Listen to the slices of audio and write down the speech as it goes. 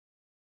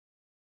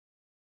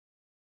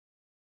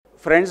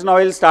Friends, now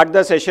we'll start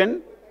the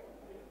session.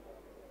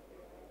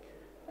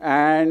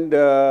 And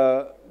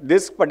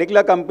this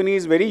particular company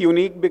is very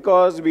unique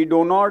because we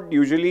do not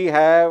usually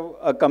have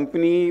a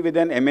company with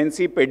an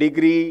MNC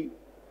pedigree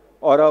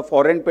or a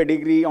foreign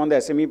pedigree on the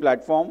SME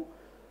platform.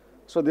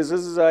 So this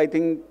is, I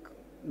think,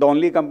 the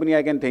only company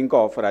I can think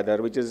of,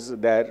 rather, which is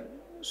there.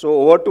 So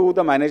over to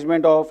the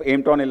management of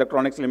Aimtron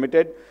Electronics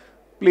Limited.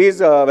 Please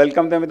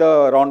welcome them with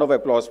a round of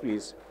applause,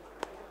 please.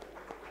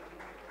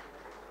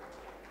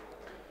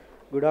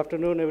 Good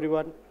afternoon,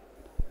 everyone.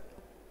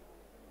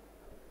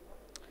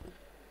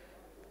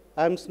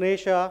 I'm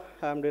Snesha.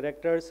 I'm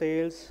Director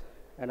Sales,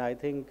 and I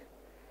think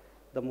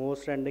the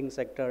most trending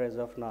sector as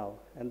of now.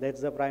 And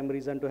that's the prime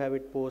reason to have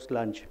it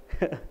post-lunch,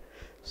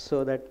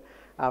 so that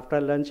after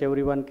lunch,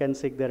 everyone can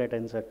seek their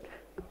attention.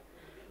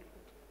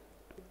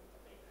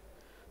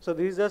 So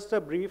this is just a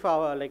brief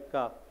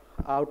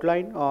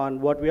outline on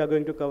what we are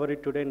going to cover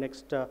it today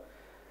next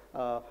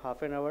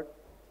half an hour.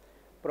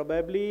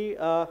 Probably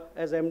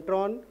as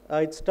Aimtron,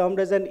 it's termed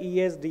as an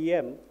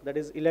ESDM, that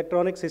is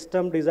Electronic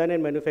System Design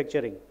and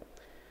Manufacturing.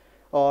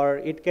 Or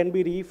it can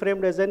be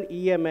reframed as an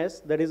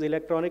EMS, that is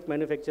Electronic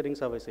Manufacturing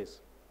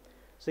Services.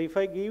 So if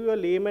I give you a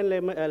layman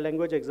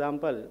language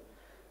example,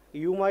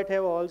 you might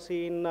have all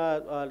seen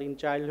in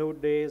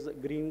childhood days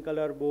green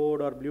color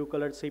board or blue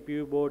colored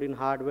CPU board in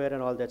hardware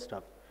and all that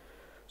stuff.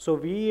 So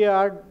we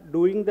are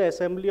doing the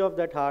assembly of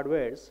that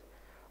hardwares,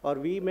 or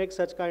we make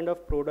such kind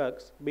of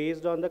products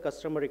based on the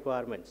customer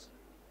requirements.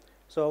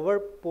 So our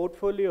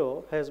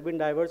portfolio has been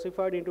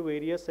diversified into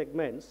various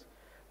segments.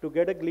 To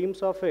get a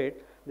glimpse of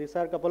it, these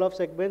are a couple of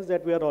segments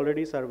that we are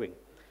already serving.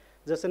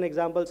 Just an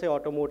example, say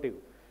automotive.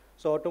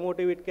 So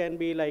automotive, it can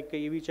be like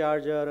a EV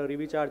charger or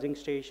EV charging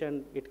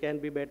station. It can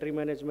be battery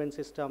management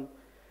system.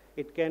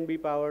 It can be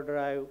power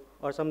drive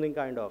or something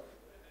kind of.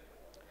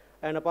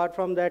 And apart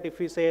from that, if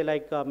we say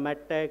like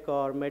medtech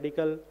or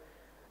medical,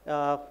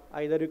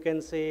 either you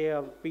can say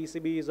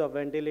PCBs of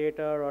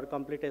ventilator or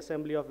complete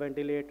assembly of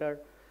ventilator,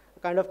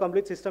 kind of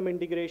complete system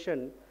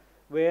integration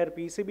where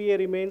PCBA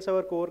remains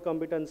our core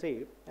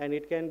competency, and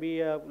it can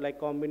be a like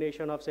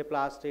combination of say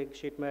plastic,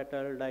 sheet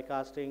metal, die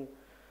casting,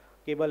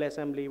 cable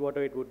assembly,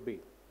 whatever it would be.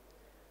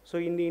 So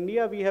in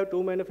India, we have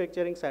two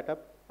manufacturing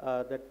setup.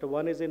 That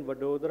one is in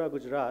Vadodara,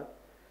 Gujarat,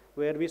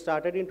 where we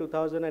started in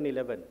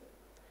 2011.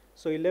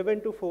 So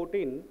 11 to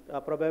 14,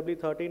 probably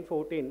 13,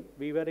 14,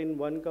 we were in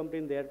one company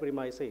in their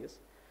premises.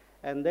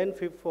 And then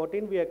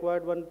 14, we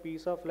acquired one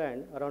piece of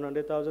land, around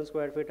 100,000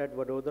 square feet at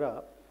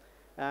Vadodara.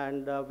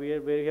 And we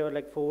have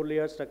like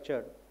 4-layer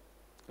structure.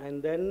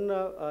 And then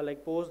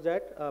like post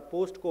that,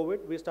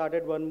 post-COVID, we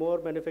started one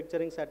more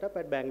manufacturing setup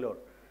at Bangalore.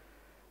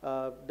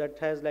 That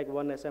has like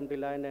one SMT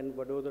line, and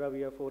Vadodara,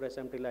 we have 4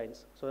 SMT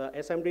lines. So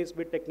SMT is a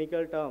bit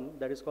technical term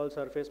that is called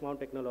surface mount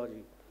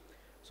technology.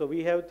 So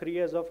we have 3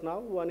 as of now,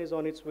 1 is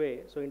on its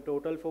way. So in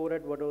total 4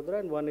 at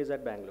Vadodara and 1 is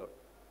at Bangalore.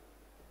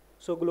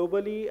 So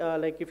globally,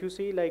 like if you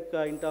see like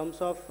in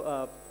terms of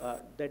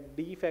that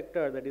D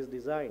factor, that is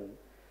design,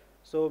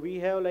 so we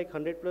have like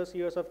 100+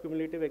 years of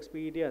cumulative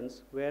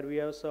experience where we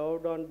have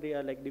served on the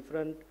like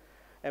different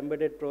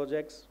embedded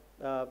projects.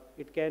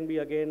 It can be,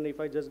 again,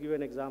 if I just give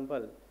an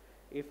example,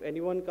 if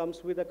anyone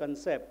comes with a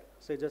concept,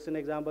 say just an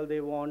example,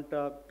 they want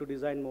to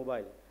design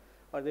mobile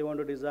or they want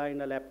to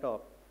design a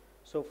laptop.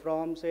 So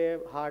from say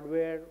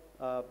hardware,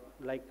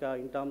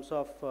 in terms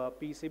of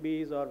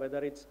PCBs, or whether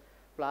it's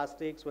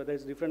plastics, whether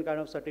it's different kind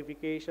of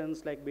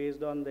certifications like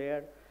based on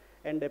their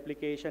end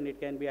application, it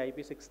can be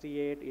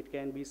IP68, it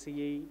can be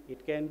CE,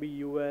 it can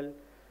be UL,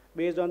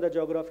 based on the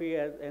geography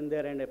and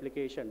their end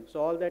application. So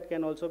all that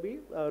can also be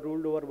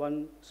ruled over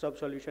one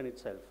sub-solution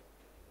itself.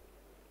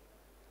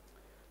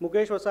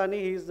 Mukesh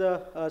Vasani, he's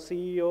the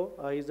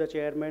CEO, he's the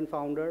chairman,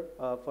 founder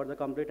for the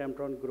complete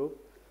Aimtron group.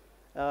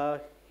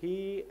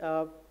 He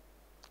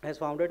has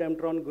founded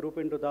Aimtron Group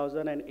in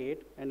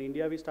 2008, and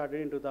India we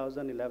started in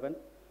 2011.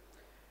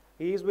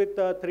 He is with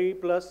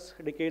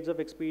 3+ decades of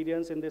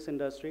experience in this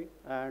industry,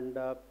 and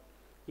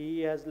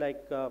he has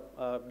like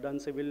done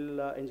civil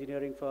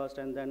engineering first,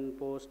 and then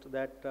post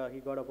that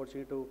he got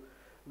opportunity to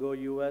go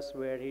US,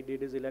 where he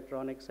did his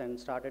electronics and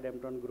started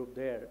Aimtron Group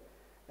there.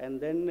 And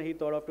then he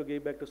thought of to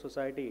give back to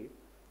society,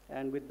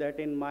 and with that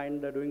in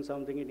mind, doing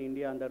something in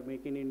India under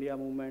Make in India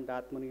movement,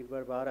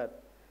 Atmanirbhar Bharat.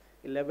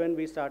 11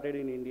 we started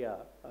in India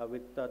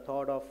with the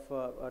thought of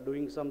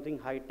doing something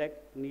high-tech,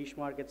 niche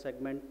market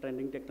segment,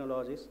 trending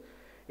technologies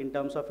in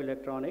terms of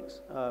electronics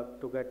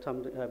to get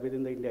something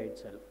within the India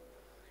itself.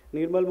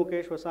 Nirmal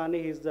Mukesh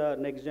Vasani, he's the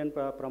next-gen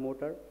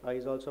promoter.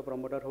 He's also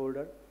promoter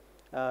holder.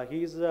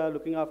 He's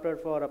looking after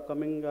for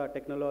upcoming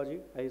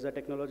technology. He's a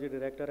technology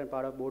director and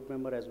part of board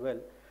member as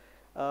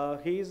well.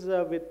 He's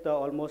with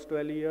almost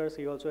 12 years.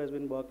 He also has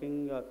been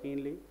working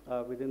keenly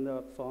within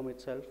the firm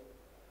itself.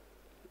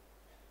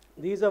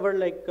 These are our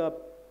like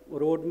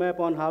roadmap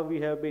on how we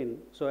have been.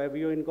 So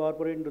AVIO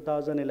incorporated in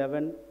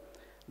 2011.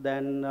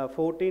 Then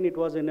 14, it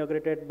was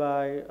inaugurated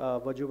by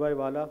Vajubhai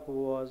Wala,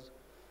 who was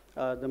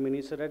the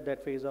minister at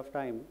that phase of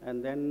time,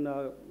 and then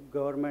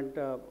government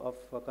of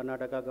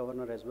Karnataka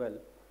governor as well.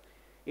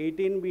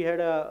 18 we had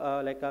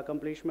a like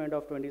accomplishment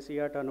of 20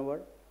 CR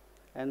turnover,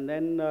 and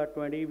then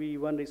 20 we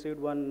even received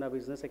one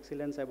business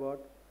excellence award.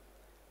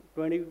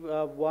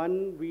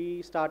 21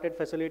 we started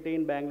facility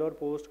in Bangalore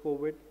post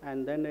COVID,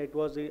 and then it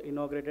was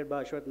inaugurated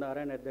by Ashwath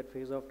Narayan. At that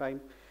phase of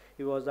time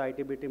he was the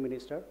IT/BT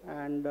minister,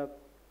 and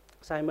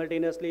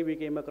simultaneously we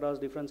came across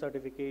different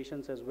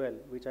certifications as well,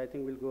 which I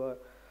think will go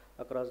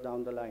across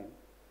down the line.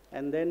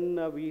 And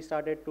then we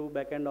started 2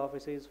 back-end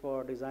offices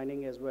for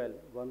designing as well.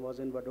 One was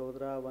in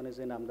Vadodara, one is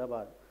in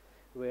Ahmedabad,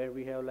 where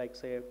we have like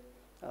say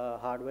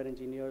hardware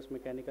engineers,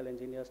 mechanical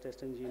engineers,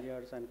 test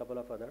engineers, and a couple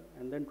of other.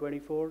 And then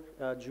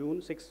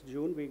 6th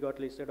June, we got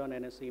listed on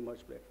NSE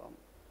Emerge platform.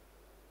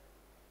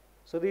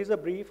 So this is a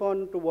brief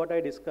on to what I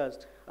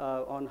discussed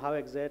on how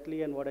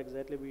exactly and what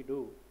exactly we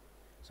do.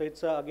 So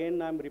it's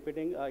again, I'm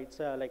repeating, it's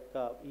like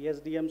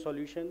ESDM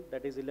solution,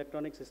 that is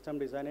electronic system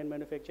design and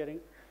manufacturing,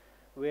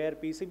 where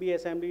PCB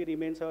assembly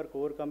remains our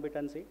core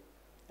competency.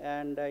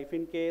 And if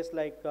in case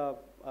like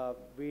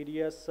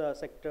various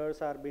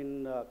sectors are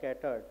being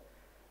catered,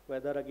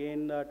 whether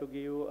again to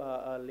give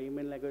a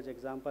layman language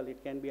example,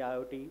 it can be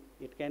IoT,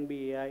 it can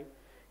be AI,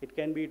 it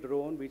can be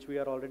drone, which we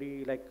are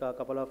already like a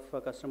couple of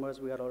customers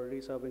we are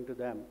already serving to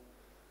them.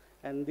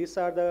 And these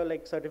are the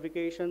like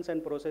certifications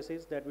and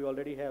processes that we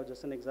already have.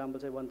 Just an example,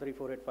 say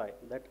 13485,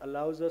 that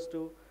allows us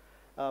to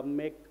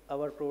make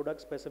our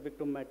products specific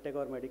to medtech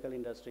or medical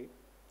industry.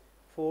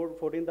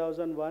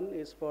 14001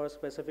 is for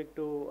specific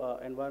to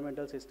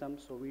environmental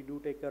systems, so we do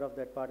take care of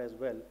that part as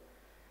well.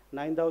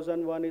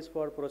 9001 is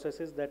for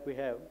processes that we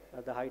have,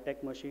 the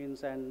high-tech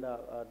machines and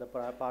the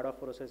part of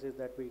processes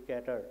that we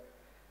cater.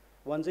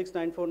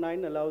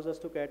 16949 allows us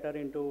to cater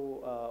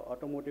into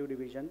automotive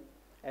division.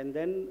 And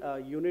then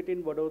unit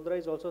in Vadodara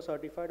is also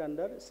certified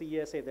under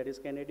CSA, that is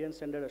Canadian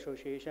Standard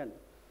Association.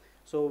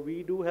 So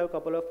we do have a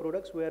couple of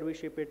products where we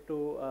ship it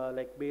to,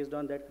 like based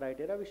on that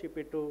criteria, we ship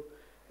it to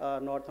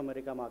North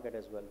America market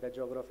as well, that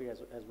geography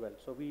as well.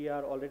 So we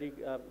are already,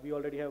 we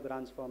already have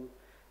grants from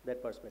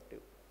that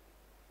perspective.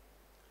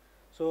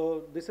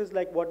 So this is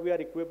like what we are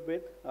equipped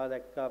with,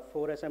 like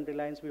 4 SMT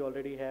lines we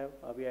already have.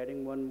 We are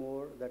adding one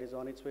more that is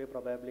on its way,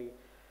 probably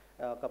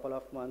a couple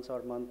of months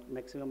or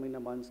maximum in a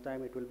month's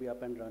time it will be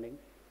up and running.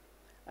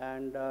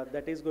 And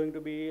that is going to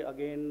be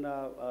again,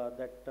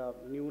 that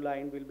new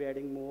line will be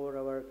adding more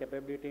our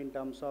capability in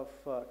terms of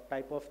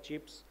type of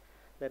chips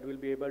that will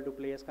be able to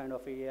place kind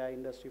of AI,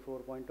 Industry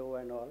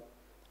 4.0 and all.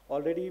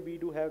 Already we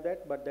do have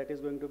that, but that is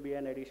going to be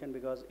an addition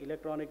because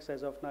electronics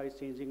as of now is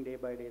changing day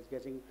by day. It's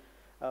getting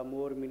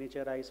more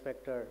miniaturized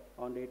factor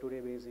on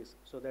day-to-day basis.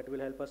 So that will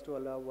help us to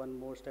allow one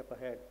more step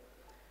ahead.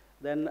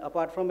 Then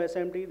apart from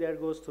SMT, there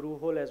goes through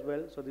hole as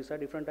well. So these are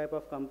different type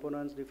of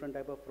components, different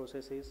type of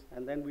processes.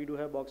 And then we do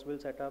have box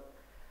build setup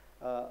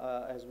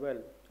as well.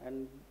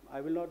 And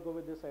I will not go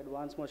with this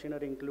advanced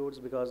machinery includes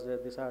because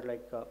these are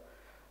like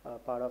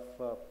part of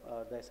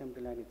the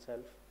SMT line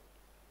itself.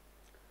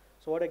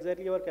 So what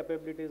exactly our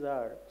capabilities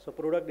are? So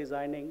product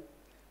designing.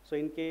 So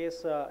in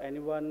case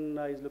anyone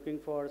is looking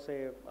for,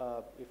 say,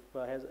 if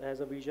has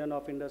a vision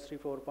of Industry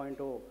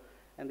 4.0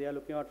 and they are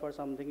looking out for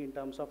something in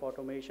terms of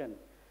automation,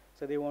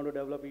 so they want to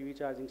develop EV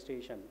charging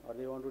station, or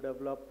they want to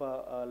develop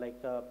like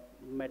a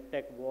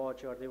medtech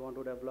watch, or they want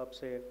to develop,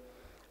 say,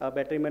 a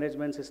battery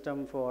management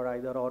system for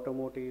either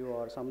automotive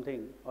or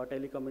something, or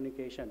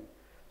telecommunication.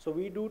 So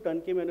we do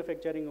turnkey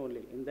manufacturing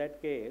only. In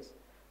that case,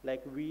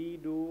 like we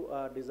do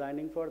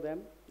designing for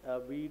them,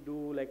 we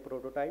do like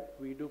prototype,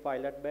 we do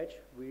pilot batch,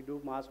 we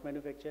do mass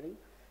manufacturing,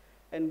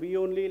 and we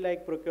only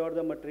like procure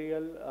the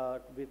material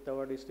with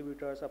our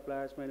distributors,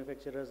 suppliers,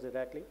 manufacturers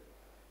directly.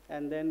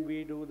 And then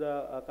we do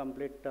the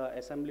complete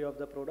assembly of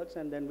the products,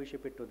 and then we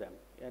ship it to them.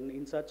 And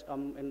in such,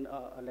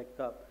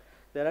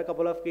 there are a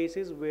couple of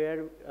cases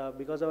where,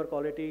 because our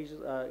quality is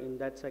in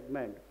that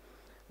segment,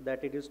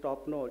 that it is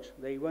top notch,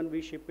 even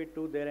we ship it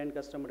to their end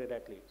customer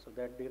directly. So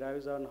that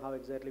derives on how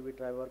exactly we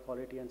drive our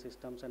quality and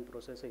systems and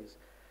processes.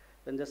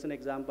 Then just an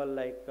example,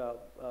 like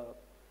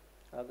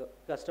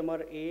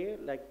customer A,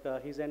 like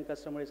his end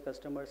customer is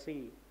customer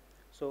C.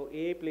 So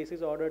A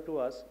places order to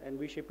us, and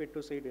we ship it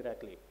to C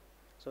directly.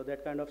 So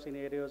that kind of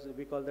scenarios,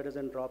 we call that as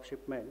a drop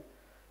shipment.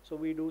 So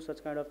we do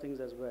such kind of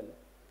things as well.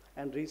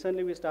 And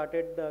recently we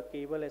started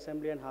cable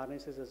assembly and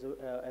harnesses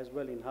as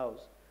well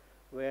in-house,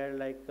 where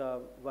like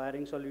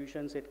wiring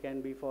solutions, it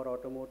can be for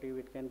automotive,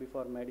 it can be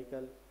for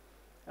medical,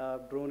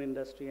 drone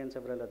industry, and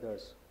several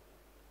others.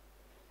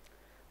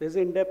 This is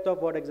in depth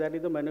of what exactly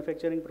the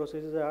manufacturing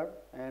processes are,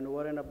 and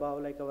over and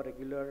above like our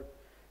regular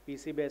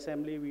PCB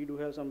assembly, we do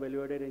have some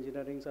value-added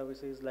engineering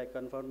services like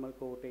conformal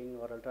coating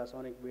or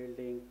ultrasonic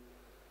building,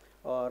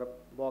 or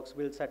box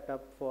build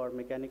setup for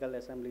mechanical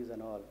assemblies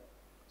and all.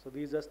 So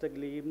these are just a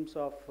glimpse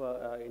of,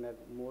 in a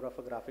more of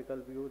a graphical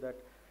view, that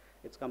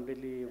it's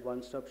completely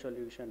one-stop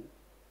solution.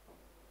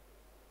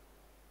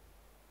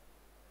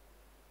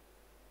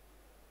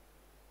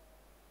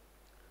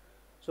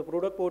 So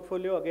product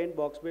portfolio, again,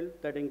 box build,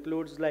 that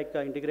includes like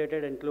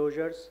integrated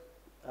enclosures,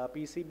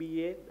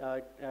 PCBA,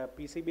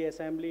 PCB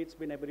assembly, it's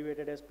been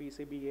abbreviated as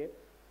PCBA.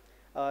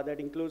 That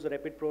includes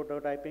rapid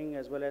prototyping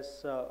as well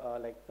as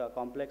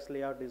complex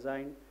layout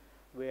design,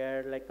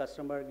 where like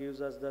customer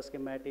gives us the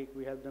schematic,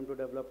 we help them to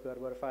develop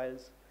Gerber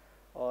files,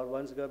 or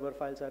once Gerber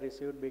files are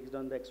received based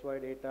on the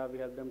XY data, we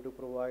help them to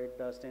provide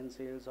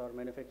stencils or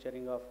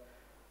manufacturing of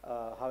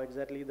how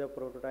exactly the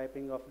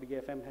prototyping of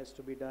DFM has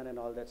to be done and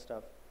all that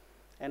stuff.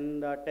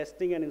 And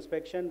testing and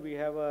inspection, we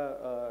have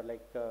a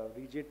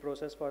rigid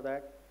process for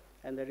that,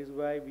 and that is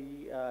why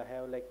we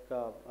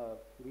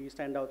we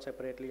stand out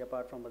separately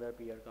apart from other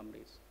peer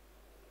companies.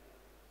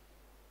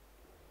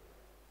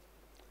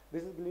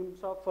 This is a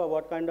glimpse of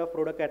what kind of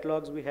product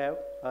catalogs we have.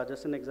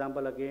 Just an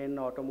example again,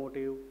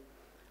 automotive.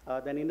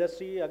 Then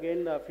industry,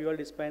 again, fuel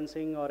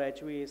dispensing or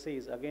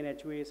HVACs. Again,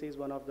 HVAC is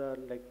one of the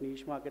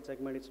niche market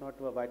segment. It's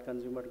not wide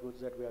consumer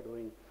goods that we are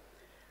doing.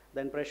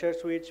 Then pressure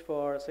switch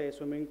for say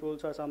swimming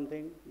pools or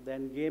something.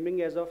 Then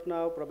gaming, as of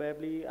now,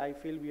 probably I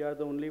feel we are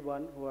the only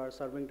one who are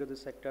serving to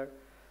this sector.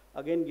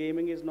 Again,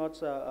 gaming is not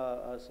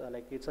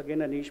it's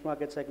again a niche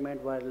market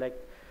segment where like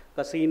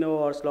casino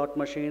or slot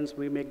machines,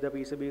 we make the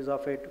PCBs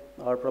of it,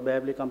 or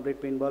probably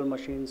complete pinball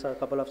machines, a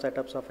couple of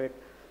setups of it.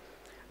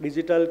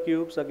 Digital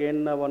cubes,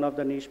 again, one of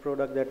the niche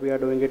product that we are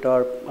doing it,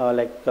 or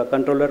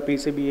controller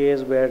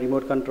PCBAs where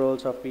remote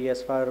controls of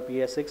PS5 or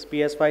PS6,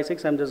 PS5,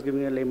 6, I'm just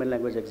giving a layman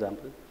language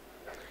example.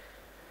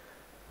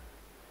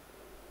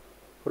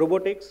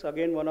 Robotics,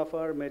 again, one of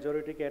our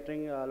majority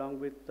catering along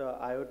with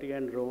IoT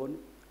and drone.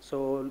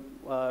 So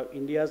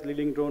India's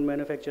leading drone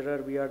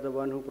manufacturer, we are the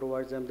one who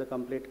provides them the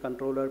complete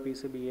controller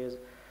PCBAs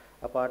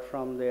apart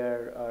from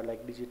their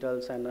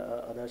digitals and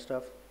other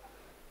stuff.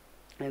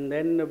 And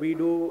then we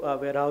do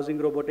warehousing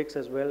robotics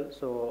as well.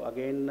 So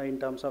again, in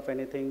terms of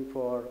anything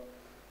for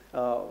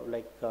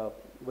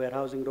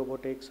warehousing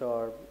robotics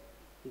or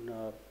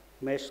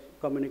mesh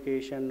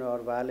communication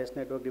or wireless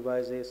network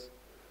devices.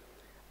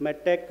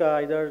 MedTech,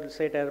 either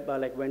say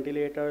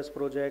ventilators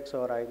projects,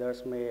 or either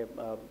may,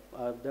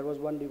 there was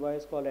one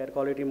device called air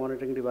quality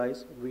monitoring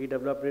device. We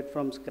developed it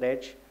from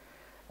scratch,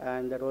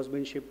 and that was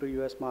being shipped to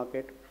US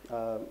market,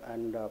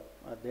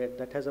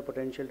 that has a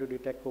potential to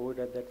detect COVID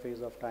at that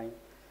phase of time.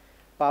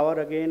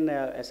 Power, again,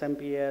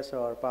 SMPS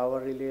or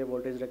power relay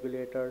voltage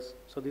regulators.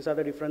 So these are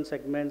the different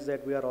segments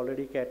that we are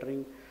already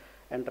catering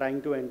and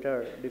trying to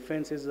enter.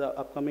 Defense is the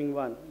upcoming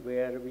one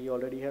where we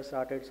already have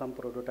started some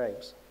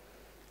prototypes,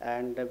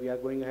 and we are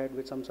going ahead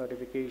with some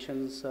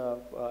certifications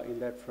in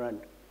that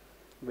front,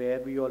 where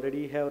we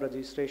already have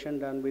registration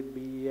done with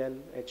BEL,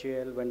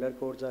 HAL, vendor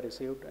codes are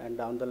received, and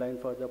down the line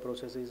further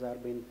processes are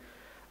being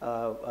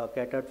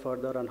catered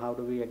further on how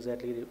do we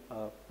exactly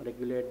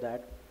regulate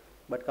that.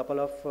 But couple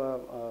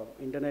of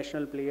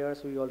international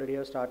players we already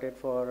have started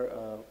for,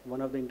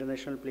 one of the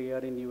international player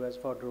in US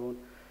for drone,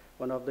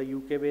 one of the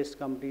UK based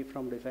company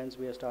from defense,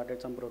 we have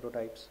started some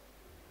prototypes.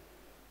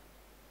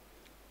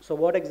 So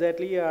what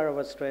exactly are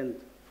our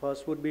strengths?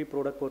 First would be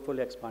product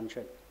portfolio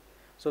expansion.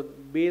 So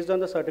based on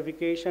the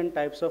certification,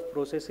 types of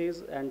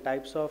processes and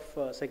types of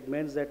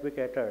segments that we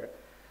cater,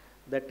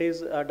 that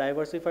is a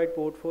diversified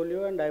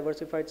portfolio and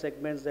diversified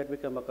segments that we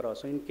come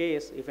across. So in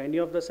case, if any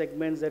of the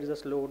segments there is a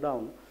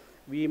slowdown,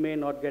 we may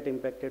not get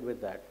impacted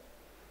with that.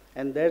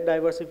 And that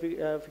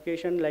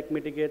diversification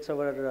mitigates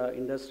our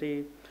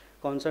industry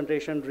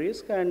concentration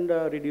risk and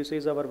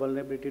reduces our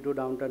vulnerability to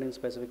downturn in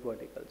specific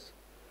verticals.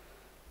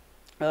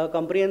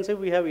 Comprehensive,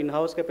 we have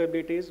in-house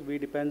capabilities. We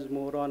depend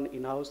more on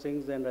in-house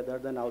things rather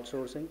than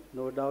outsourcing.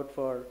 No doubt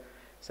for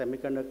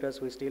semiconductors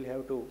we still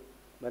have to,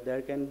 but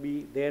there can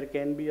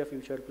be a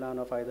future plan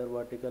of either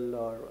vertical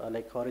or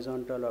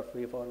horizontal or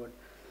free forward,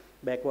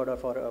 backward or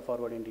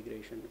forward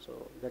integration. So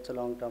that's a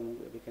long term,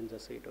 we can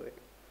just say to it.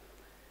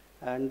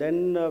 And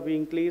then we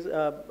increase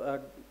our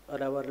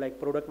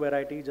product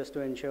variety just to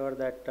ensure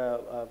that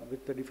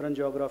with the different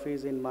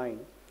geographies in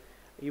mind.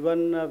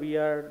 Even we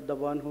are the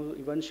one who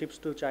even ships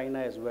to China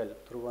as well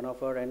through one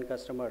of our end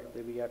customer.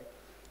 We are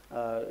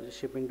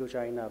shipping to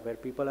China, where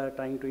people are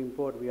trying to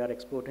import, we are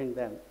exporting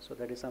them. So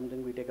that is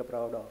something we take a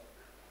proud of.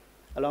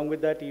 Along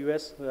with that,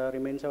 US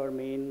remains our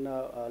main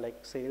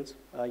sales.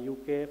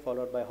 UK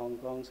followed by Hong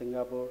Kong,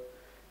 Singapore,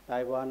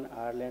 Taiwan,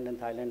 Ireland, and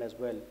Thailand as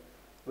well,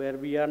 where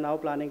we are now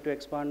planning to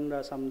expand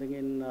something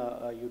in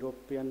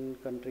European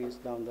countries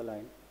down the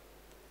line.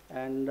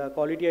 And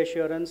quality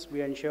assurance,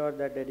 we ensure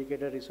that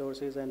dedicated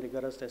resources and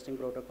rigorous testing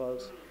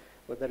protocols,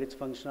 whether it's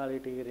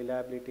functionality,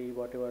 reliability,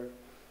 whatever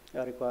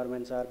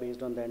requirements are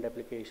based on the end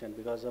application,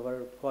 because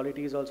our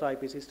quality is also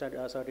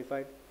IPC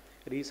certified.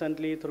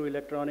 Recently, through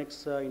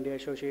Electronics India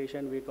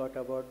Association, we got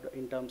award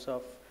in terms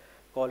of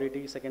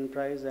quality second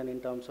prize, and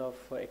in terms of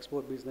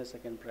export business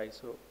second prize.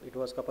 So it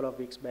was a couple of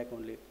weeks back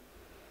only.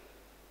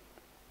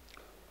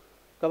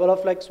 Couple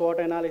of SWOT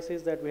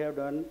analysis that we have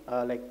done,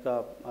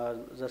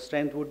 the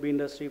strength would be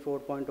Industry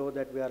 4.0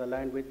 that we are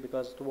aligned with,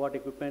 because to what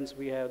equipments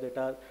we have that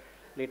are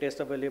latest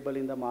available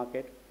in the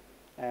market,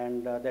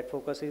 and that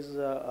focuses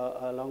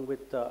along with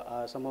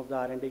some of the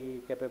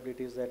R&D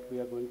capabilities that we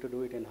are going to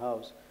do it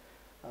in-house,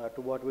 to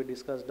what we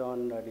discussed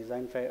on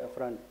design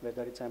front,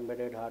 whether it's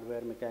embedded,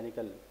 hardware,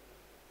 mechanical.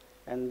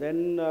 And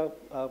then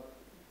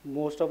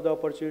most of the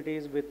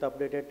opportunities with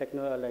updated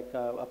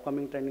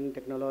upcoming trending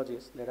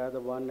technologies that are the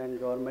one and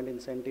government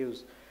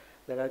incentives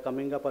that are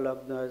coming up along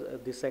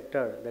this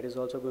sector, that is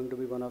also going to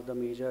be one of the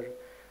major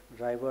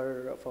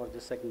driver for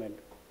this segment.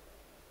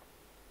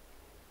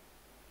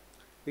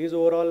 This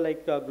overall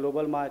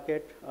global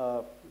market,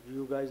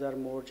 you guys are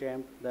more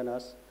champ than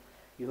us.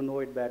 You know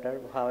it better,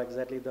 how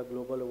exactly the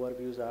global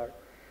overviews are.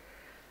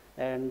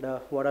 And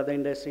what are the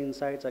industry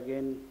insights?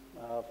 Again,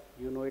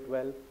 you know it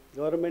well.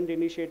 Government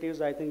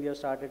initiatives, I think they have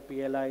started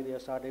PLI, they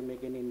have started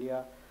Make in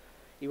India.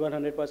 Even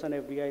 100%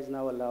 FDI is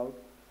now allowed.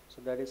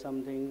 So that is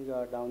something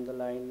down the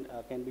line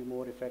can be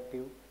more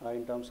effective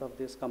in terms of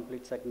this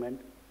complete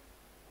segment.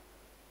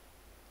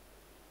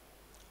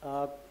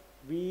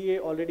 We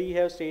already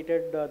have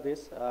stated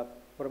this.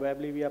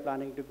 Probably we are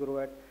planning to grow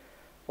at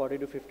 40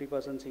 to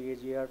 50%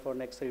 CAGR for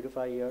next 3 to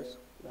 5 years.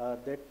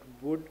 That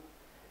would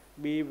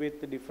be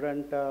with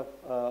different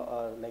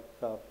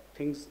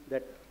things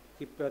that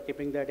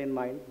keeping that in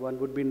mind. One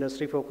would be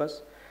industry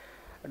focus.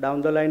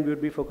 Down the line, we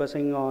would be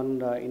focusing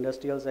on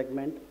industrial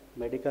segment,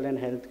 medical and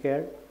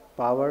healthcare,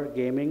 power,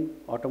 gaming,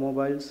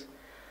 automobiles,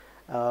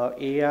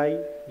 AI,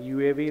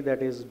 UAV,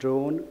 that is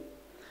drone.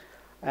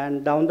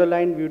 And down the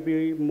line, we would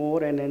be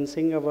more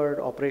enhancing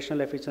our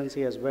operational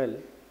efficiency as well.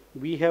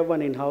 We have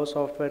one in-house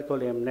software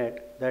called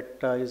Aimnet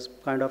that is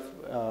kind of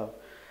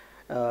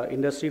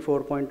Industry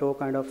 4.0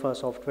 kind of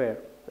software.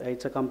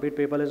 It's a complete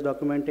paperless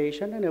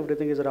documentation and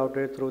everything is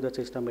routed through the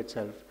system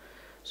itself.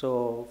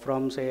 So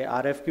from say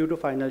RFQ to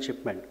final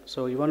shipment.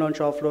 So even on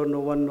shop floor, no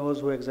one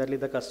knows who exactly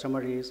the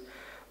customer is,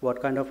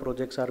 what kind of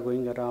projects are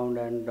going around,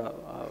 and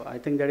I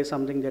think that is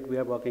something that we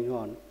are working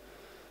on.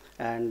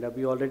 And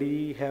we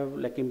already have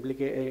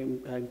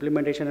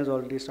implementation has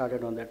already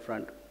started on that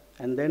front.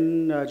 And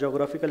then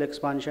geographical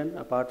expansion,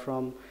 apart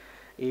from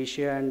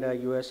Asia and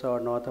US or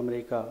North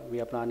America, we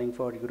are planning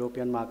for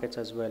European markets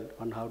as well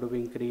on how do we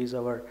increase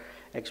our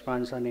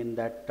expansion in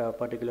that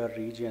particular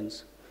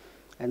regions.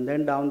 And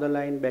then down the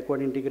line,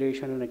 backward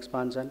integration and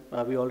expansion.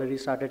 We already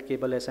started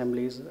cable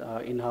assemblies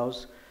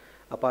in-house,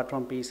 apart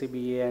from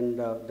PCBA, and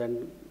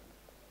then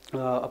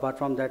apart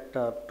from that,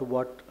 to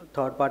what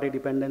third-party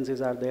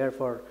dependencies are there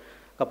for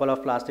a couple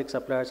of plastic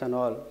suppliers and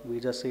all, we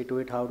just see to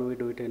it how do we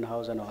do it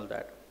in-house and all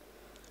that.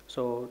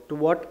 So to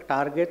what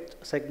target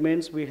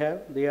segments we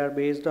have, they are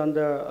based on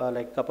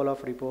the couple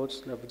of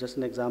reports. Just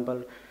an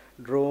example,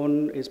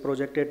 drone is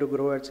projected to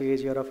grow at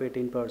CAGR of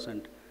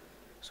 18%.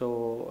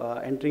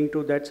 So entering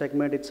to that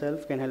segment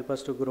itself can help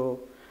us to grow.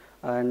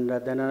 And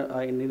then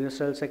in the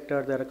industrial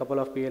sector, there are a couple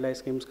of PLI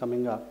schemes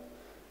coming up,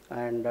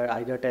 and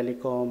either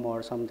telecom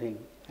or something.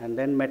 And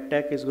then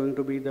medtech is going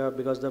to be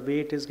because the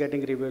way it is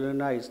getting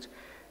revolutionized,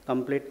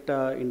 complete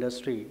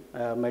industry,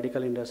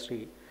 medical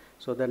industry.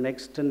 So the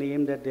next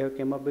name that they have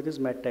came up with is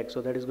medtech.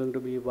 So that is going to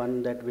be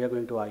one that we are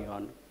going to eye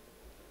on.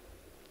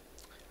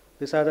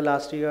 These are the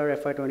last year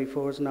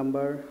FY24's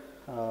number.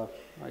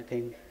 I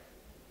think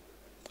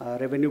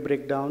revenue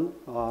breakdown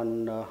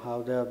on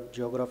how the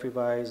geography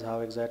wise,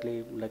 how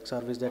exactly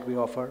service that we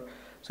offer.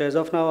 So as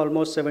of now,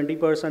 almost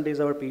 70% is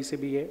our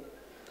PCBA.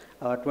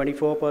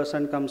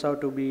 24% comes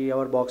out to be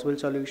our box build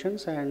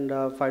solutions, and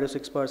 5 to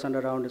 6%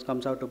 around it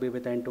comes out to be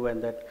with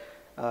end-to-end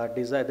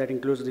that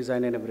includes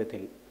design and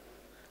everything.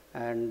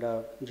 And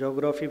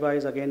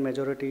geography-wise, again,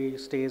 majority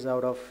stays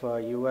out of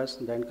US,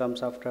 then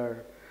comes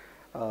after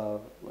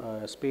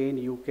Spain,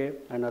 UK,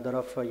 and other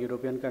of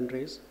European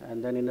countries.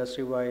 And then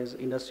industry-wise,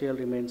 industrial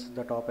remains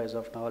the top as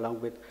of now,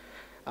 along with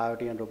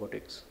IoT and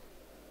robotics.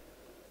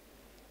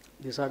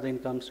 These are the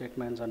income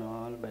statements and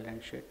all,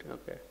 balance sheet,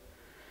 okay.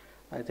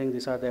 I think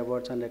these are the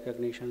awards and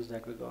recognitions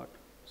that we got.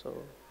 So,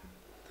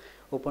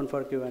 open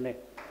for Q&A.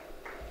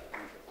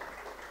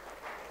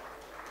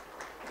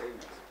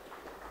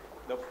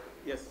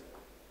 Yes,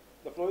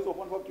 the floor is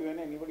open for Q&A.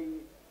 Anybody?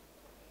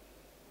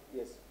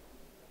 Yes.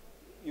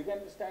 You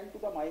can stand to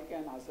the mic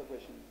and ask the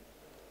question.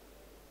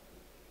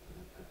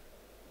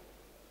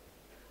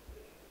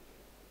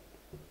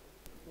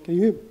 Can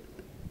you hear me?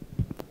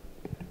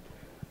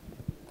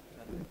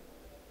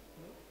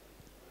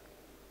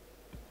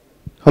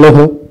 Hello,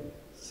 hello.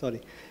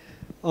 Sorry.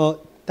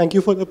 Thank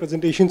you for the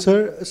presentation,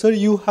 sir. Sir,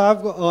 you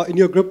have in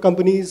your group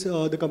companies,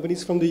 the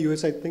companies from the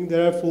US, I think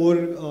there are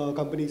 4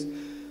 companies.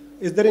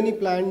 Is there any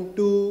plan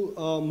to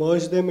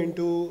merge them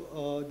into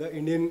the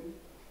Indian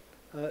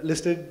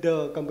listed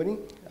company?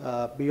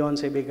 Beyond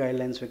SEBI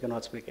guidelines, we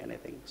cannot speak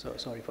anything. So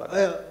sorry for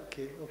that.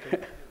 Okay.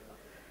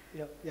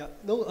 Yeah.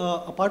 No,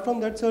 apart from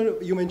that, sir,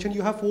 you mentioned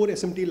you have 4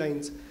 SMT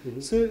lines.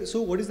 Mm-hmm.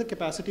 So what is the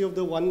capacity of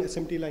the one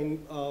SMT line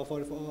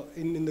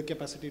in the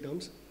capacity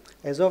terms?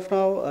 As of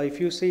now, if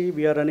you see,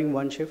 we are running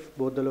one shift,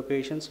 both the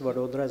locations,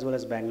 Vadodara as well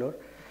as Bangalore.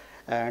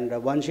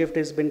 And one shift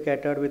has been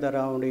catered with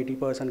around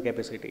 80%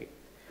 capacity.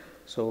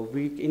 So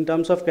in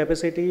terms of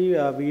capacity,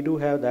 we do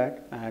have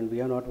that, and we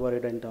are not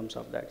worried in terms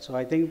of that. So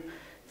I think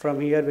from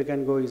here we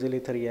can go easily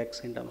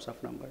 3x in terms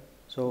of number.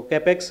 So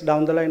capex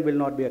down the line will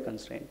not be a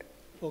constraint.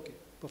 Okay,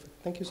 perfect.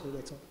 Thank you, sir.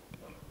 That's all.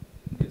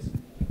 Yes.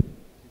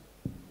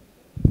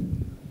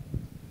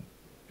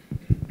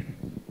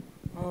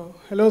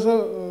 Hello,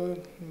 sir.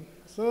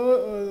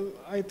 So,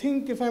 I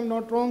think if I'm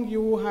not wrong,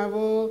 you have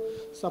a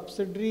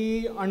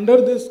subsidiary under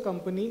this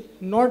company,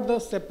 not the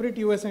separate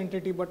US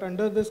entity, but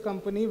under this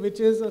company, which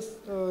is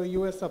a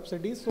US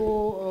subsidiary.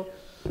 So,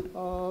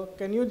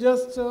 can you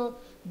just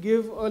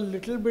give a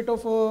little bit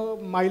of a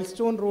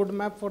milestone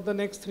roadmap for the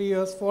next 3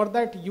 years for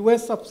that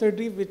US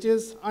subsidiary, which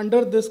is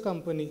under this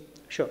company?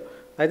 Sure.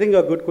 I think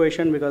a good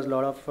question, because a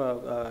lot of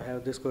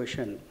have this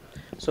question.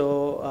 So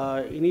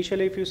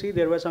initially, if you see,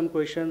 there were some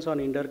questions on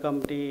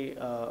intercompany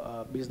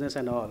business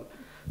and all.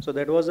 So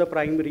that was the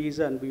prime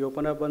reason we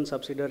opened up one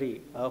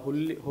subsidiary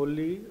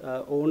wholly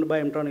owned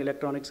by Aimtron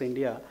Electronics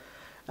India,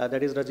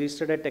 that is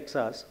registered at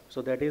Texas.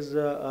 So that is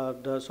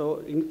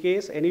so in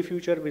case any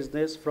future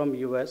business from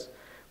US,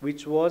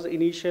 which was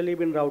initially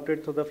been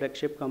routed through the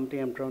flagship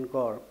company Aimtron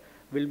Corp,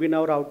 will be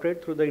now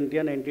routed through the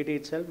Indian entity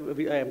itself,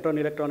 Aimtron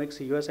Electronics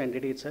US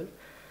entity itself,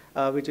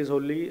 which is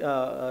wholly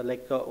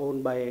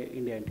owned by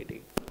India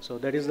entity. So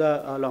that is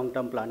the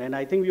long-term plan. And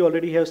I think we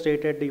already have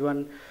stated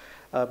even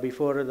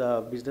before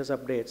the business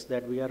updates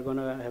that we are going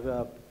to have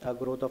a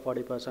growth of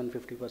 40%,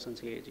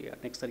 50% CAGR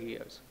next 3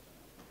 years.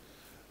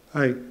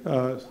 Hi,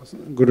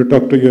 good to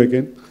talk to you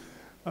again.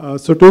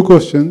 So 2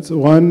 questions.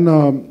 One,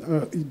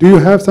 do you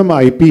have some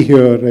IP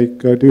here? Like,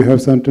 do you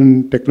have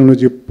certain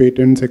technology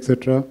patents,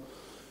 etc.?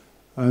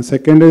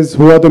 Second is,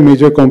 who are the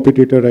major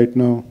competitor right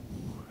now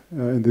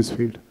in this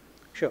field?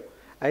 Sure.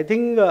 I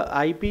think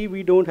IP,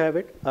 we don't have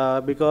it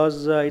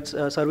because it's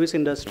a service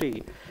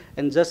industry.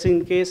 And just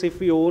in case if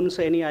we own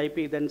any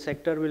IP, then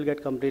sector will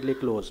get completely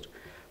closed.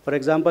 For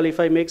example, if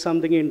I make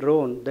something in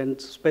drone, then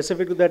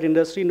specific to that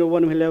industry, no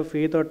one will have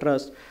faith or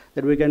trust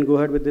that we can go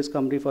ahead with this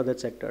company for that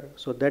sector.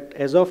 So that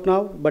as of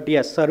now, but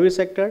yes, service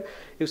sector,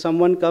 if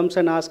someone comes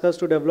and asks us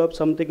to develop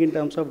something in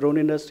terms of drone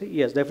industry,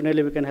 yes,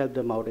 definitely we can help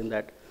them out in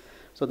that.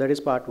 So that is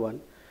part one.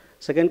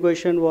 Second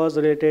question was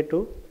related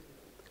to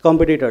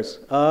competitors.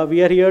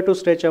 We are here to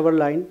stretch our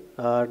line,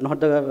 not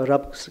the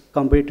rough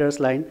competitors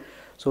line.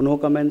 So no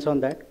comments on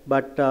that.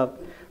 But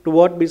to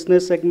what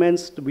business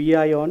segments we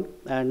are on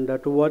and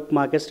to what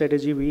market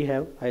strategy we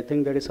have, I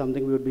think that is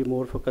something we would be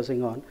more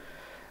focusing on.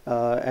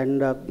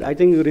 And I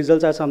think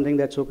results are something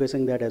that's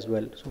showcasing that as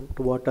well. So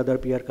to what other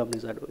peer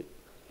companies are doing.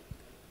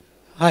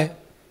 Hi.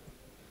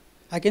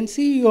 I can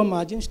see your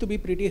margins to be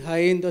pretty high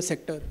in the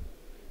sector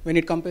when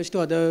it compares to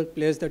other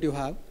players that you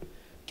have.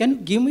 Can you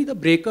give me the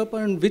breakup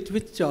on which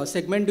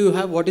segment do you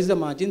have? What is the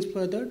margins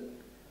for that?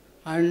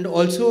 And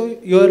also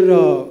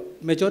your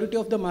majority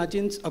of the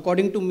margins,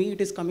 according to me,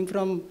 it is coming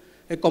from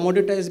a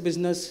commoditized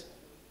business.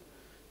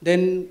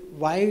 Then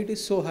why it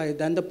is so high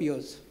than the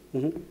peers?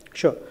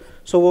 Sure.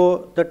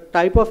 So the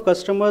type of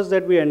customers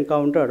that we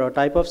encountered or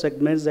type of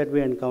segments that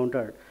we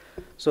encountered.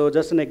 So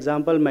just an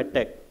example,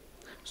 MedTech.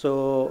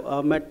 So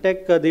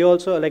MedTech, they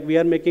also, like we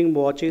are making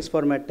watches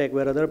for MedTech,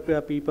 where other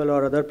people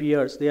or other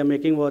peers, they are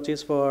making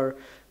watches for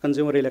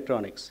consumer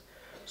electronics.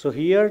 So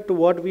here to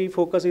what we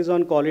focus is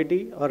on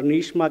quality or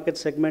niche market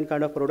segment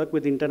kind of product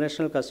with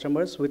international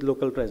customers with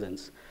local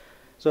presence.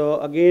 So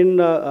again,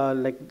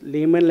 like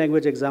layman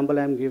language example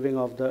I'm giving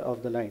of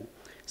the line,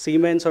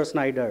 Siemens or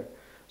Schneider.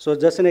 So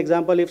just an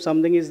example, if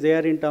something is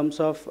there in terms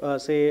of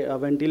say a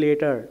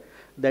ventilator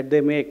that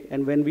they make,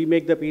 and when we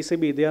make the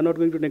PCB, they are not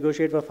going to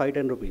negotiate for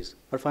 510 rupees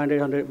or 500,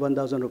 100,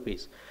 1000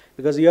 rupees,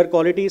 because your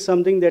quality is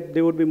something that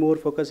they would be more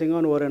focusing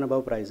on over and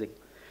above pricing.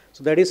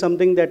 So that is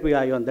something that we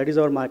eye on. That is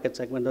our market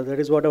segment. That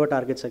is what our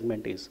target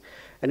segment is.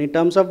 And in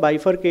terms of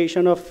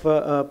bifurcation of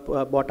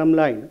bottom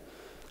line,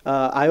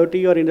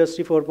 IoT or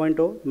Industry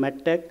 4.0,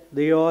 MedTech,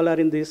 they all are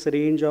in this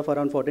range of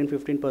around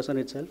 14-15%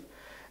 itself.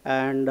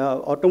 And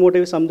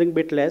automotive is something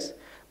bit less,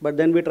 but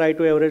then we try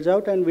to average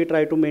out and we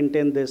try to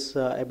maintain this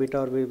EBITDA,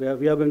 or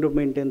we are going to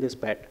maintain this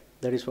PAT.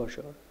 That is for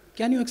sure.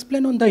 Can you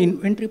explain on the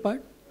inventory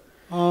part?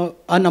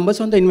 Our numbers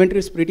on the inventory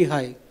is pretty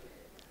high.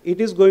 It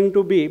is going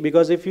to be,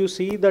 because if you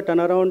see the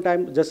turnaround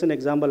time, just an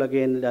example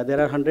again, there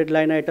are 100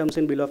 line items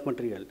in bill of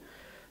material.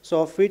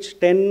 So of which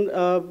 10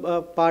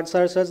 parts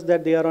are such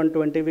that they are on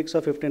 20 weeks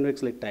or 15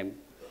 weeks lead time.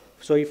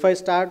 So if I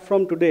start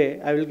from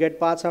today, I will get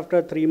parts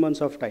after 3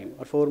 months of time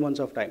or 4 months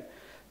of time.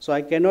 So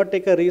I cannot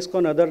take a risk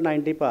on other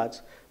 90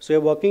 parts. So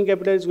your working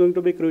capital is going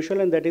to be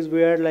crucial, and that is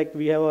where like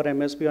we have our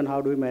MSP on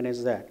how do we manage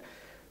that.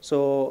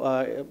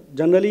 So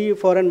generally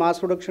for a mass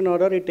production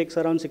order, it takes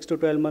around 6 to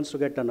 12 months to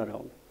get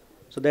turnaround.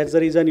 So that's the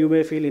reason you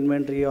may feel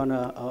inventory on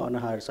a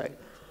higher side.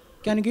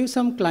 Can you give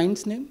some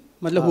clients' name?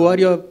 Who are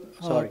your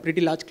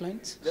pretty large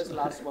clients? Just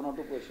last 1 or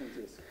 2 questions,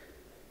 yes.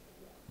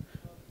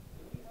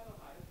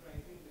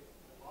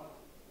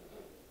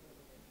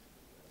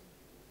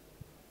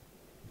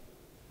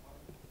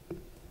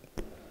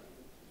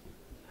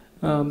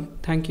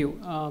 Thank you.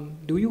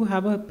 Do you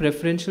have a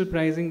preferential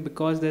pricing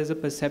because there's a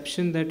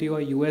perception that you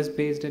are US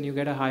based and you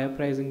get a higher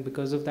pricing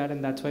because of that,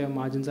 and that's why your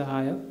margins are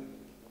higher?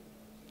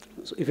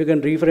 So if you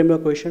can reframe your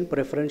question,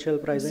 preferential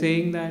pricing?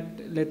 Saying that,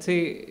 let's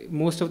say,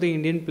 most of the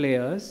Indian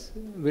players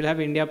will have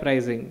India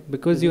pricing.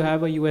 Because you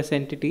have a US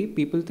entity,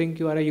 people think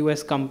you are a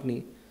US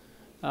company.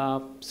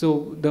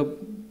 So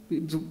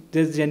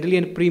there's generally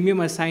a premium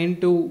assigned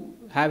to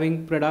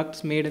having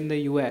products made in the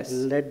US?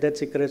 Let that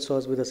secret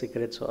sauce be the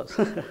secret sauce.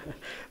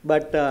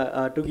 But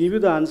to give you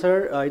the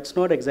answer, it's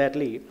not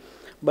exactly.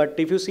 But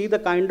if you see the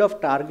kind of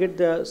target,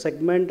 the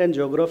segment and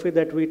geography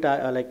that we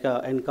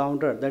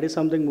encounter, that is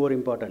something more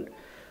important.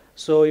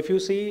 So if you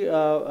see,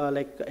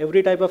 like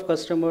every type of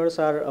customers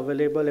are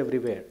available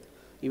everywhere.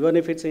 Even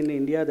if it's in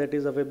India, that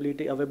is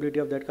availability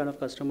of that kind of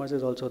customers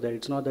is also there.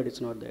 It's not that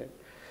it's not there.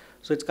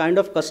 So it's kind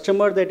of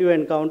customer that you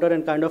encounter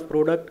and kind of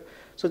product.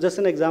 So just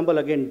an example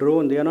again,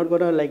 drone, they are not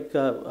going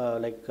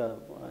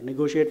to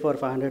negotiate for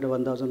 500 or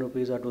 1,000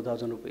 rupees or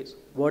 2,000 rupees.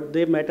 What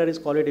they matter is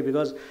quality,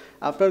 because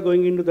after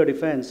going into the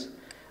defense,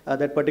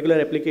 that particular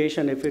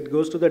application, if it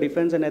goes to the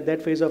defense and at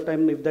that phase of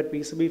time, if that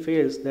PCB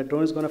fails, that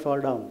drone is going to fall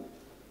down.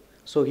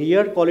 So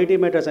here quality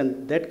matters,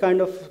 and that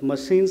kind of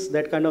machines,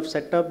 that kind of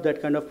setup,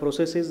 that kind of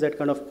processes, that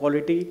kind of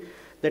quality,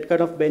 that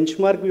kind of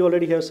benchmark we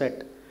already have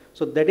set.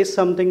 So that is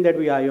something that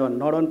we eye on,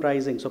 not on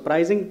pricing. So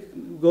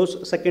pricing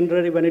goes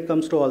secondary when it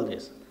comes to all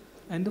this.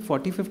 And the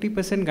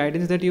 40-50%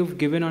 guidance that you've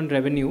given on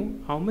revenue,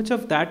 how much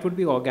of that would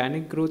be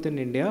organic growth in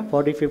India?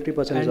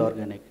 40-50% is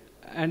organic.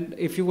 And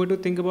if you were to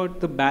think about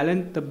the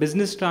balance, the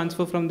business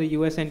transfer from the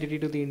US entity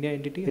to the India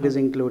entity? It is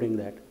including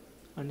that.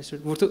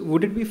 Understood. So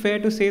would it be fair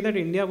to say that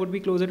India would be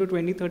closer to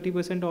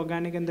 20-30%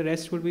 organic and the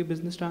rest would be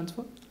business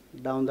transfer?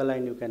 Down the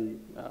line, you can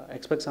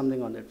expect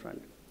something on that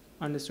front.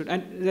 Understood.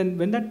 And then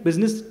when that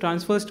business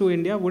transfers to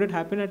India, would it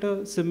happen at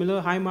a similar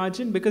high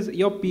margin? Because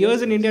your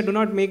peers in India do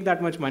not make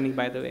that much money,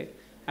 by the way,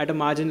 at a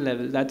margin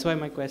level. That's why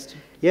my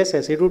question. Yes,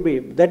 it would be.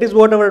 That is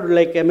what our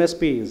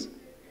MSP is.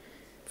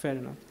 Fair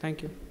enough.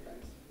 Thank you.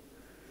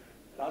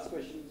 Last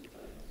question.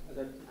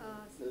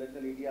 Let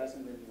the lady ask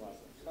and then you ask.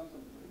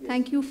 Yes.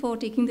 Thank you for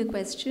taking the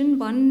question.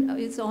 One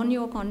is on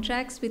your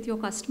contracts with your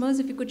customers.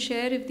 If you could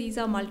share if these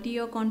are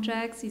multi-year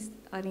contracts,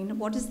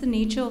 what is the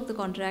nature of the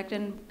contract,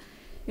 and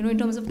in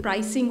terms of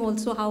pricing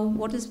also,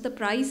 what is the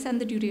price and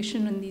the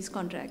duration in these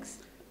contracts?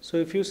 So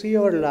if you see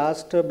our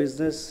last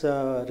business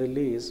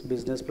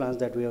plans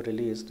that we have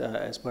released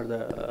as per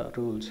the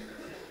rules,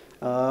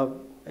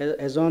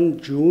 as on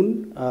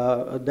June,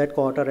 that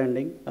quarter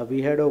ending,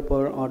 we had an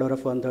order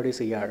of 130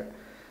 CR.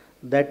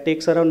 That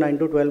takes around 9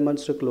 to 12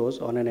 months to close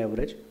on an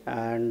average,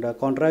 and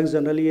contracts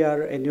generally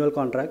are annual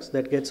contracts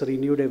that gets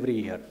renewed every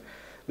year,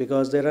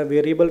 because there are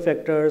variable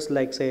factors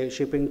like say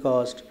shipping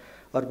cost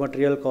or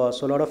material cost.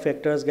 So a lot of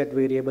factors get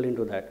variable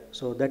into that.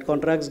 So that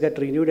contracts get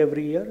renewed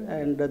every year,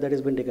 and that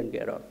has been taken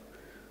care of.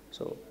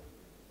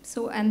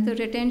 So and the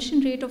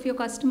retention rate of your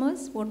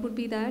customers, what would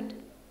be that?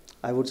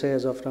 I would say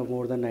as of now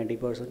more than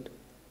 90%. Okay.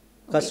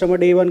 Customer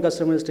day one,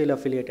 customer is still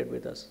affiliated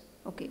with us.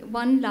 Okay.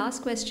 One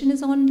last question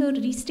is on the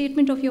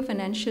restatement of your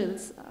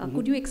financials.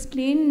 Could you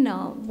explain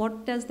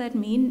what does that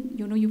mean?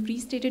 You've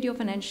restated your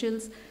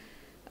financials.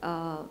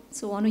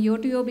 So on a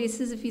year-to-year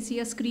basis, if you see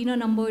a screener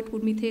number, it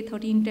would be 10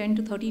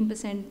 to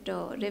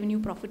 13% revenue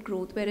profit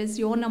growth, whereas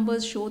your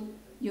numbers show,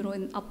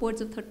 in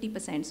upwards of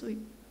 30%. So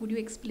would you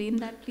explain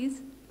that,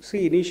 please?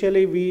 See,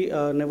 initially we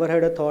never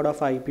had a thought of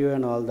IPO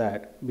and all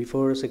that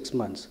before 6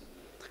 months.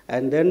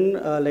 And then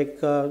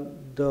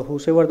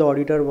whosoever the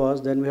auditor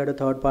was, then we had a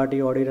third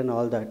party audit and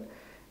all that.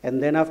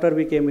 And then after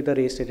we came with a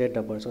restated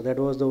number. So that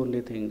was the only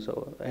thing.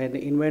 So, and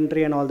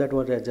inventory and all that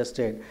was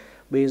adjusted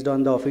based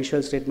on the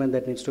official statement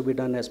that needs to be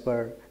done as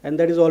per. And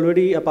that is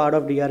already a part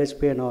of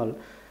DRHP and all.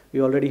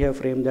 We already have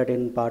framed that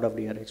in part of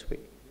DRHP.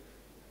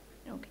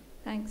 Okay,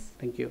 thanks.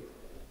 Thank you.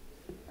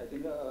 I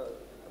think a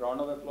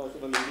round of applause to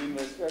the lady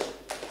investor.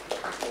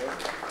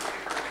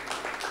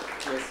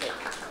 Yes, sir.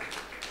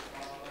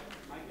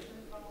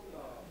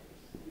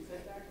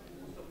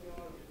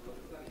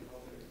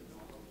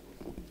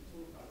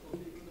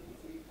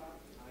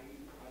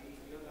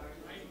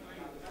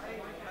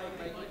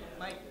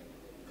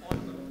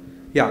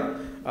 Yeah,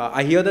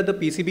 I hear that the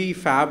PCB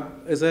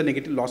fab is a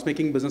negative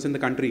loss-making business in the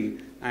country,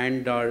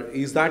 and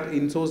is that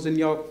insourced in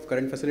your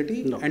current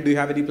facility? No. And do you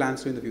have any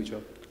plans to in the future?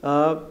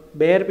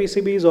 Bare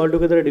PCB is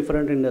altogether a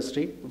different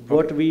industry. Okay.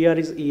 What we are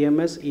is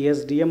EMS,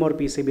 ESDM or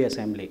PCB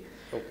assembly.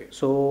 Okay.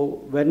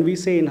 So when we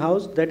say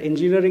in-house, that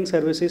engineering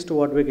services to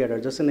what we gather,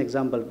 just an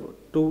example,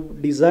 to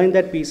design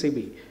that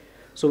PCB.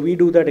 So we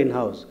do that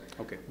in-house.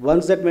 Okay.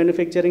 Once that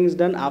manufacturing is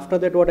done, after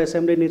that what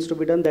assembly needs to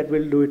be done, that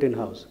we'll do it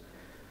in-house.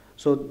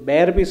 So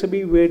bare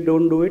PCB, we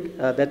don't do it.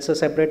 That's a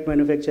separate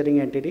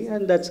manufacturing entity,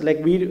 and that's like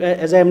we,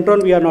 as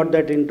Aimtron, we are not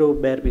that into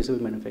bare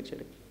PCB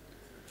manufacturing.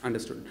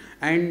 Understood.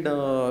 And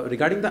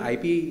regarding the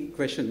IP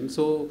question,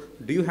 so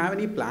do you have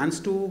any plans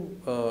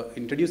to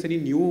introduce any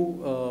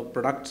new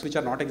products which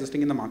are not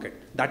existing in the market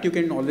that you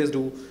can always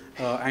do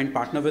and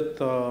partner with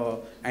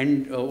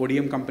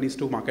ODM companies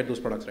to market those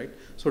products, right?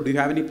 So do you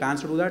have any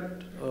plans to do that?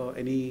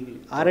 Any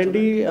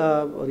R&D,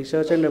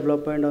 research and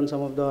development on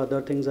some of the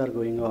other things are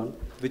going on.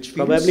 Which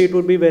fields? Probably it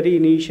would be very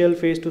initial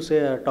phase to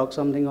say talk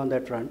something on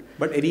that front.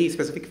 But any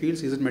specific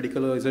fields? Is it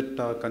medical or is it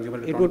consumer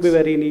electronics? It would be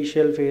very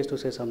initial phase to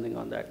say something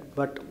on that.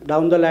 But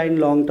down the line,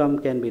 long term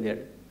can be there.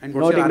 And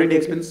what's your R&D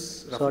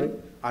expense? Roughly? Sorry?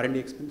 R&D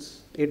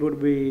expense? It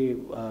would be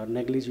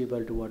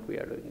negligible to what we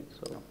are doing.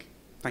 So. Okay.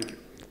 Thank you.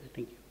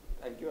 Thank you.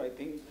 Thank you. I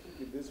think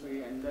With this,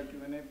 we end the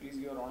Q&A. Please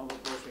give a round of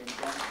applause to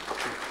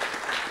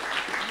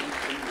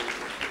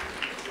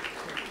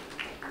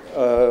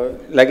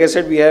Aimtron. Like I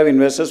said, we have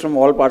investors from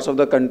all parts of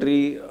the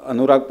country.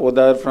 Anurag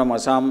Podar from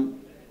Assam.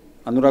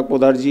 Anurag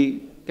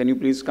Podarji, can you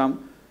please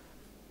come?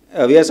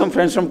 We have some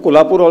friends from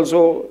Kolhapur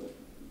also.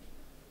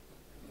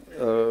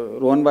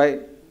 Rohan Bhai,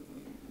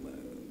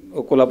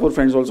 Kolhapur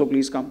friends also,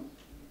 please come.